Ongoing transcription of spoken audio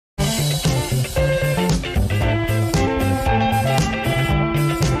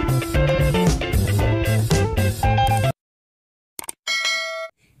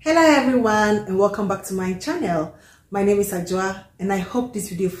everyone, and welcome back to my channel. My name is Ajwa and I hope this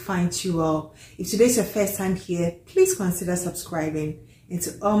video finds you well. If today's your first time here, please consider subscribing. And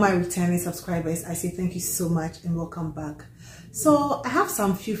to all my returning subscribers, I say thank you so much and welcome back. So I have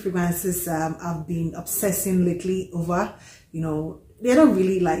some few fragrances I've been obsessing lately over. They're not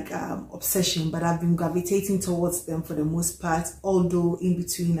really like obsession, but I've been gravitating towards them for the most part, although in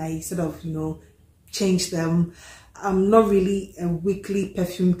between I sort of change them. I'm not really a weekly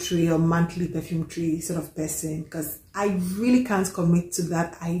perfume tree or monthly perfume tree sort of person, because I really can't commit to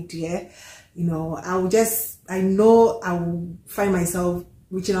that idea. I know I will find myself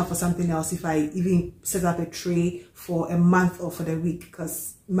reaching out for something else if I even set up a tray for a month or for the week,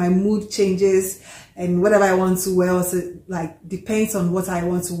 because my mood changes and whatever I want to wear also like depends on what I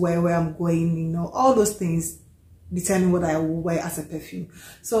want to wear, where I'm going, all those things determine what I will wear as a perfume.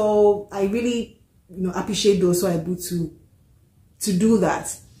 So I really appreciate those who are able to do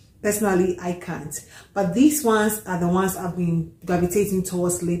that. Personally, I can't, but these ones are the ones I've been gravitating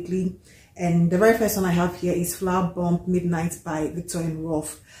towards lately. And the very first one I have here is Flower Bomb Midnight by Viktor &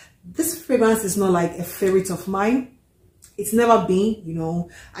 Rolf. This fragrance is not like a favorite of mine. It's never been,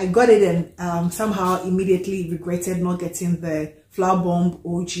 I got it and somehow immediately regretted not getting the Flower Bomb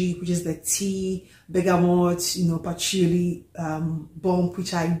OG, which is the tea, bergamot, patchouli bomb,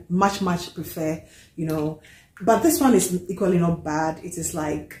 which I much prefer, But this one is equally not bad. It is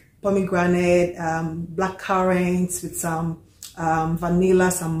like pomegranate, black currants with some vanilla,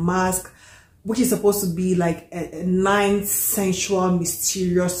 some musk, which is supposed to be like a nice, sensual,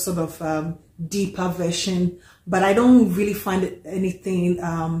 mysterious sort of deeper version. But I don't really find anything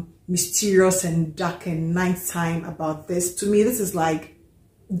mysterious and dark and nighttime about this. To me, this is like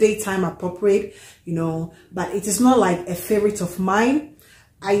daytime appropriate, but it is not like a favorite of mine.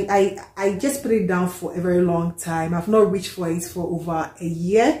 I just put it down for a very long time. I've not reached for it for over a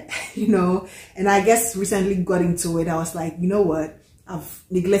year, and I guess recently got into it. I was like, you know what? I've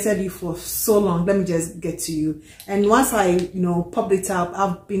neglected you for so long. Let me just get to you. And once I, popped it up,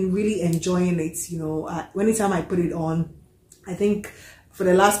 I've been really enjoying it. Anytime I put it on, I think for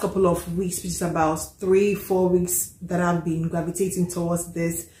the last couple of weeks, which is about 3-4 weeks that I've been gravitating towards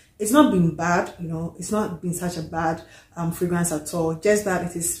this. It's not been bad, it's not been such a bad fragrance at all. Just that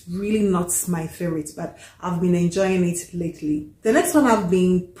it is really not my favorite, but I've been enjoying it lately. The next one I've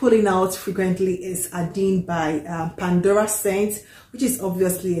been putting out frequently is Adine by Pandora Scent, which is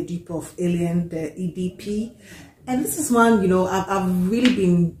obviously a dupe of Alien, the EDP. And this is one, I've really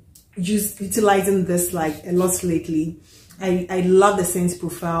been utilizing this like a lot lately. I love the scent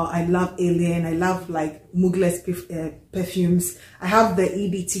profile. I love Alien. I love like Mugler's perfumes. I have the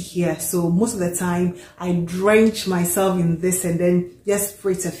EDT here, so most of the time I drench myself in this and then just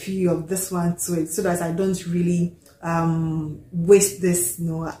spray a few of this one to it, so that I don't really waste this.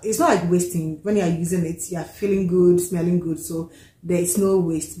 It's not like wasting. When you are using it, you are feeling good, smelling good, so there is no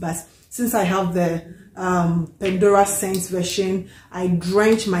waste. But since I have the Pandora Scent version, I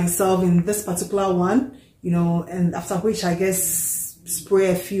drench myself in this particular one. And after which I guess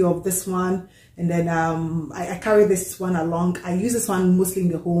spray a few of this one, and then I carry this one along. I use this one mostly in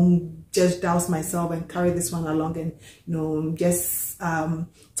the home, just douse myself and carry this one along, and just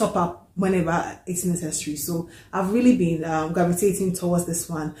top up whenever it's necessary. So I've really been gravitating towards this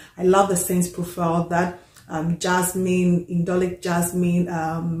one. I love the scent profile, that jasmine, indolic jasmine,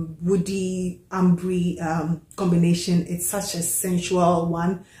 woody, ambre combination. It's such a sensual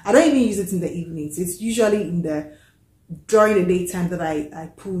one. I don't even use it in the evenings. It's usually during the daytime that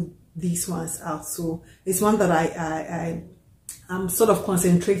I pull these ones out. So it's one that I'm sort of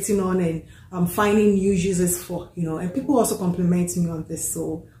concentrating on, and I'm finding new uses for, and people also compliment me on this.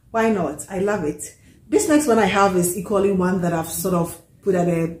 So why not? I love it. This next one I have is equally one that I've sort of put at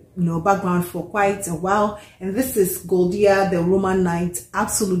a background for quite a while, and this is Goldia, the Roman Night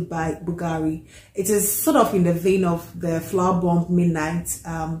Absolute by Bulgari. It is sort of in the vein of the Flower Bomb Midnight,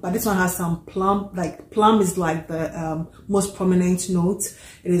 but this one has some plum. Like plum is like the most prominent note.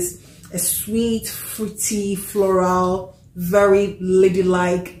 It is a sweet, fruity, floral, very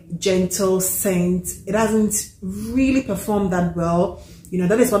ladylike, gentle scent. It hasn't really performed that well.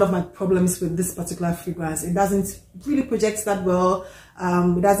 That is one of my problems with this particular fragrance. It doesn't really project that well.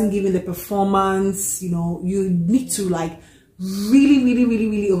 It doesn't give you the performance. You need to like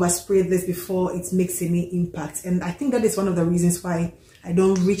really overspray this before it makes any impact. And I think that is one of the reasons why I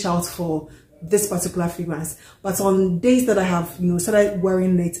don't reach out for this particular fragrance. But on days that I have started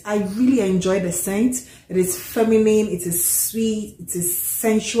wearing it, I really enjoy the scent. It is feminine, it is sweet, it is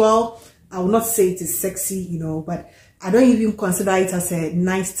sensual. I will not say it is sexy, but I don't even consider it as a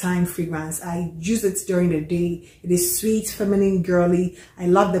nighttime fragrance. I use it during the day. It is sweet, feminine, girly. I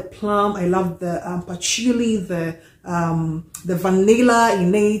love the plum. I love the patchouli, the vanilla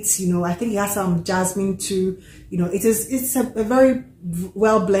in it. You know, I think it has some jasmine too. You know, it's a very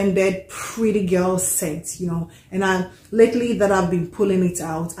well blended, pretty girl scent. You know, and lately that I've been pulling it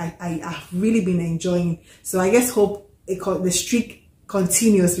out, I've really been enjoying. So I just hope the streak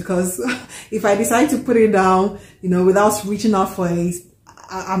continuous, because if I decide to put it down, you know, without reaching out for it,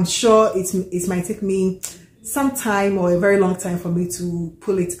 I'm sure it might take me some time or a very long time for me to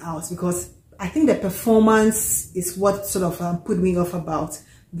pull it out, because I think the performance is what sort of put me off about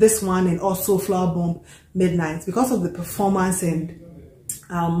this one, and also Flower Bomb Midnight. Because of the performance and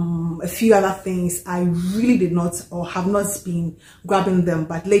a few other things, I really did not or have not been grabbing them,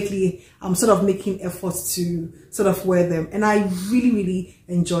 but lately I'm sort of making efforts to sort of wear them, and I really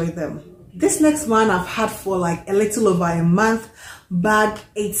enjoy them. This next one I've had for like a little over a month, but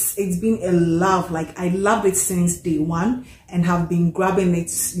it's been a love. Like, I loved it since day one and have been grabbing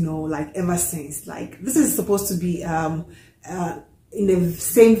it, you know, like ever since. Like, this is supposed to be in the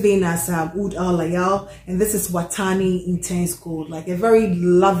same vein as Oud Al Layal, and this is Watani Intense Gold. Like, a very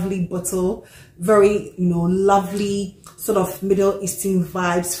lovely bottle, very, you know, lovely sort of Middle Eastern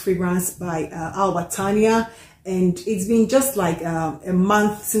vibes fragrance by Al Watania. And it's been just like a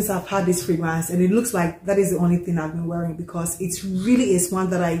month since I've had this fragrance, and it looks like that is the only thing I've been wearing, because it really is one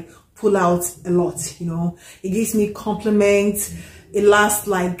that I pull out a lot. You know, it gives me compliments, it lasts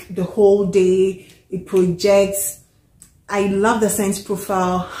like the whole day, it projects. I love the scent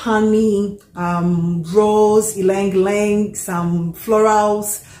profile: honey, rose, ylang ylang, some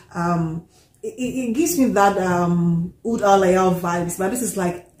florals. It gives me that Oud Al Layal vibes, but this is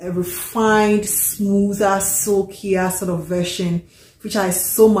like a refined, smoother, silkier sort of version, which I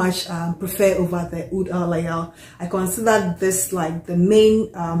so much prefer over the Oud Al Layal. I consider this like the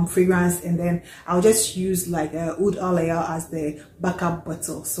main fragrance, and then I'll just use like Oud Al Layal as the backup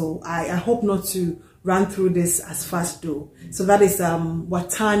bottle. So I hope not to run through this as fast though. So that is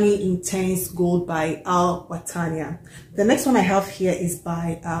Watani Intense Gold by Al Watania. The next one I have here is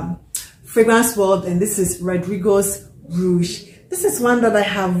by Fragrance World, and this is Rodrigo's Rouge. This is one that I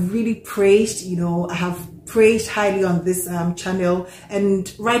have really praised. You know, I have praised highly on this channel, and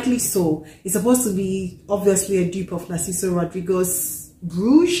rightly so. It's supposed to be obviously a dupe of Narciso Rodrigo's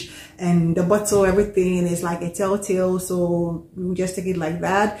Rouge, and the bottle, everything is like a telltale, so we will just take it like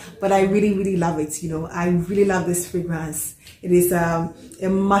that. But I really love it. You know, I really love this fragrance. It is a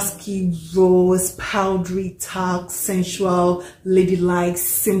musky rose, powdery, tart, sensual, ladylike,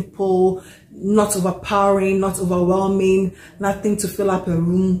 simple, not overpowering, not overwhelming, nothing to fill up a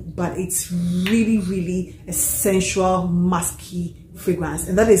room, but it's really a sensual, musky fragrance,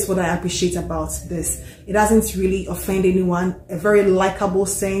 and that is what I appreciate about this. It doesn't really offend anyone, a very likable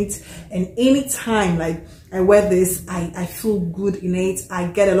scent, and anytime like I wear this, I feel good in it. I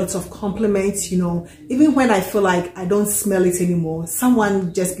get a lot of compliments, you know, even when I feel like I don't smell it anymore,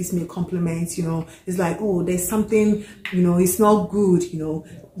 someone just gives me a compliment, you know. It's like, oh, there's something, you know, it's not good, you know.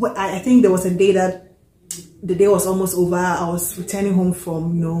 I think there was a day that the day was almost over. I was returning home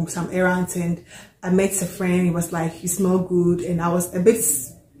from, you know, some errands, and I met a friend. He was like, you smell good, and I was a bit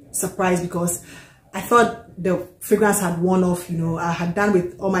surprised because I thought the fragrance had worn off. You know, I had done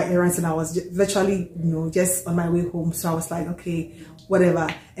with all my errands, and I was virtually, you know, just on my way home. So I was like, okay, whatever.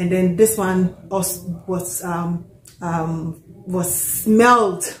 And then this one was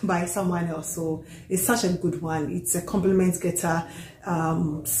smelled by someone else. So it's such a good one. It's a compliment getter,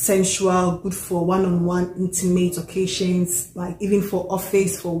 sensual, good for one-on-one intimate occasions, like even for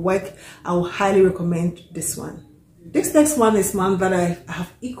office, for work. I will highly recommend this one. This next one is one that I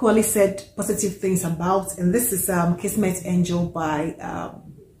have equally said positive things about, and this is Kismet Angel by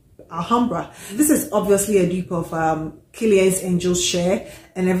Alhambra. This is obviously a dupe of Kilian's Angel Share,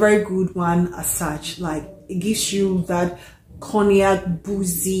 and a very good one as such. Like, it gives you that cognac,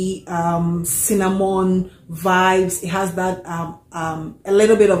 boozy, cinnamon vibes. It has that a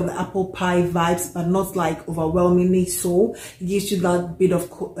little bit of the apple pie vibes, but not like overwhelmingly so. It gives you that bit of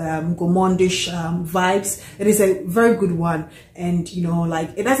gourmandish vibes. It is a very good one, and you know,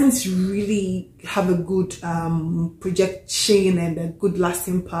 like, it doesn't really have a good projection and a good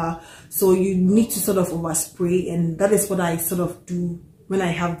lasting power, so you need to sort of overspray, and that is what I sort of do when I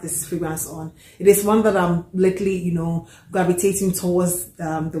have this fragrance on. It is one that I'm lately, you know, gravitating towards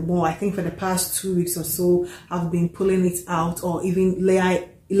the more. I think for the past 2 weeks or so, I've been pulling it out, or even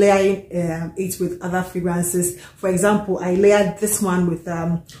layering it with other fragrances. For example, I layered this one with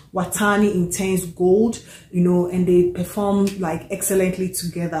Watani Intense Gold, you know, and they perform like excellently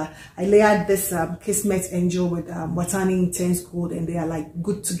together. I layered this Kismet Angel with Watani Intense Gold, and they are like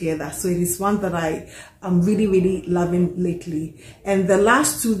good together. So it is one that I am really loving lately. And the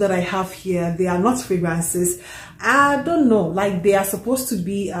last two that I have here, they are not fragrances. I don't know, like they are supposed to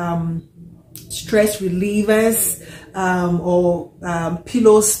be stress relievers, or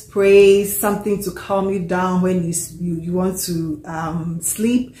pillow sprays, something to calm you down when you want to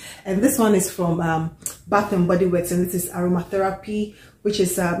sleep. And this one is from Bath and Body Works, and this is aromatherapy, which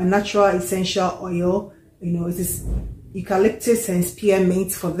is a natural essential oil. You know, it is eucalyptus and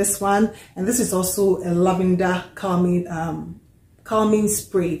spearmint for this one, and this is also a lavender calming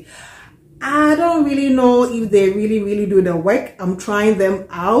spray. I don't really know if they really do the work. I'm trying them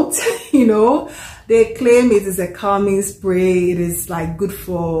out. You know, they claim it is a calming spray. It is like good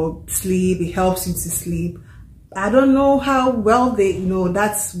for sleep. It helps you to sleep. I don't know how well they, you know,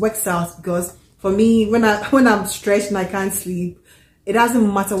 that works out, because for me, when I'm stressed and I can't sleep, it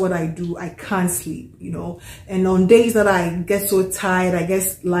doesn't matter what I do, I can't sleep, you know. And on days that I get so tired, I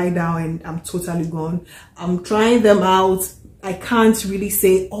just lie down and I'm totally gone. I'm trying them out. I can't really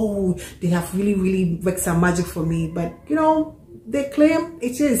say, oh, they have really worked some magic for me, but you know, they claim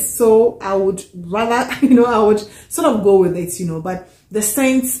it is. So I would rather, you know, I would sort of go with it, you know. But the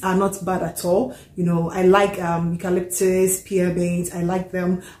scents are not bad at all, you know. I like eucalyptus, spearmint, I like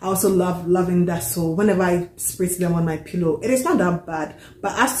them. I also love lavender, so whenever I spritz them on my pillow, it is not that bad.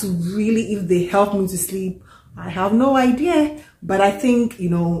 But as to really if they help me to sleep, I have no idea. But I think, you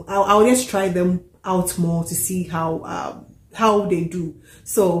know, I'll just try them out more to see how they do.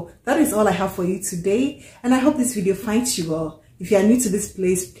 So that is all I have for you today, and I hope this video finds you well. If you are new to this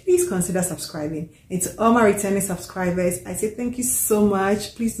place, please consider subscribing. And to all my returning subscribers, I say thank you so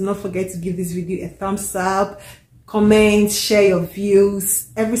much. Please do not forget to give this video a thumbs up, comment, share your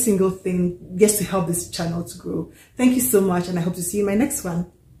views, every single thing, just to help this channel to grow. Thank you so much, and I hope to see you in my next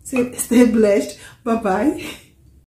one. Stay blessed. Bye bye.